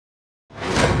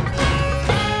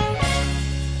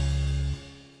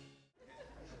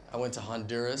went to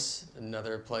Honduras,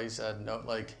 another place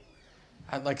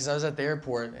cause I was at the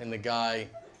airport and the guy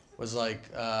was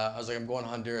like, I was like, I'm going to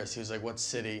Honduras. He was like, what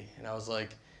city? And I was like,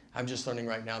 I'm just learning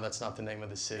right now that's not the name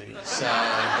of the city. So.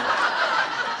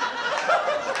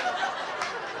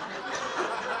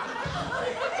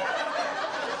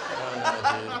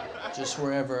 Dude. Just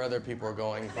wherever other people are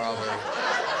going, probably.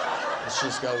 Let's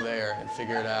just go there and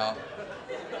figure it out.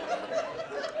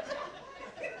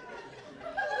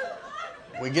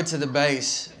 We get to the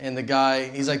base, and the guy,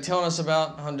 he's like telling us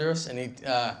about Honduras, and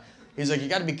he's like, you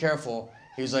gotta be careful.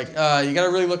 He's like, you gotta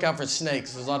really look out for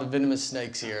snakes. There's a lot of venomous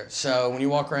snakes here. So when you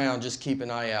walk around, just keep an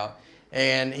eye out.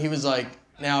 And he was like,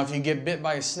 now if you get bit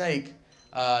by a snake,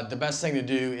 the best thing to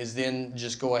do is then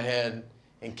just go ahead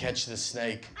and catch the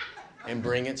snake and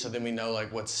bring it so then we know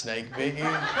like what snake bit you.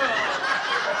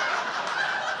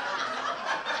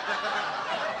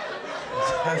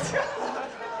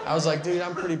 I was like, dude,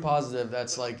 I'm pretty positive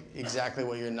that's like exactly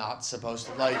what you're not supposed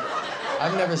to, like,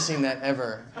 I've never seen that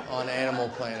ever on Animal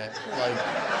Planet. Like,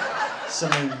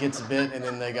 someone gets bit and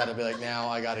then they gotta be like, now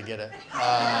I gotta get it.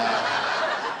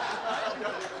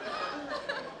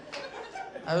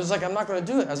 I was like, I'm not gonna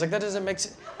do it. I was like, that doesn't make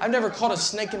sense. I've never caught a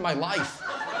snake in my life.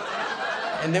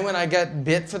 And then when I got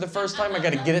bit for the first time, I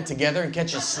gotta get it together and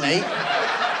catch a snake.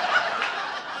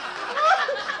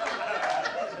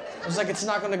 I was like, it's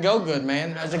not gonna go good,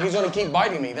 man. I was like, he's gonna keep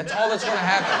biting me. That's all that's gonna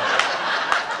happen.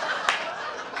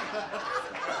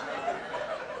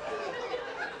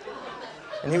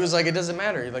 And he was like, it doesn't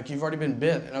matter. Like, you've already been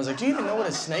bit. And I was like, do you even know what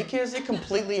a snake is? It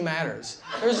completely matters.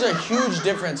 There's a huge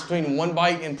difference between one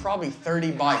bite and probably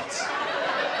 30 bites.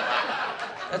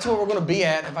 That's what we're gonna be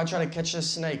at if I try to catch this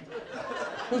snake.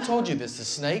 Who told you this? The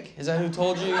snake? Is that who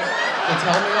told you to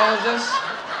tell me all of this?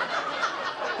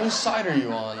 Whose side are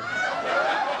you on?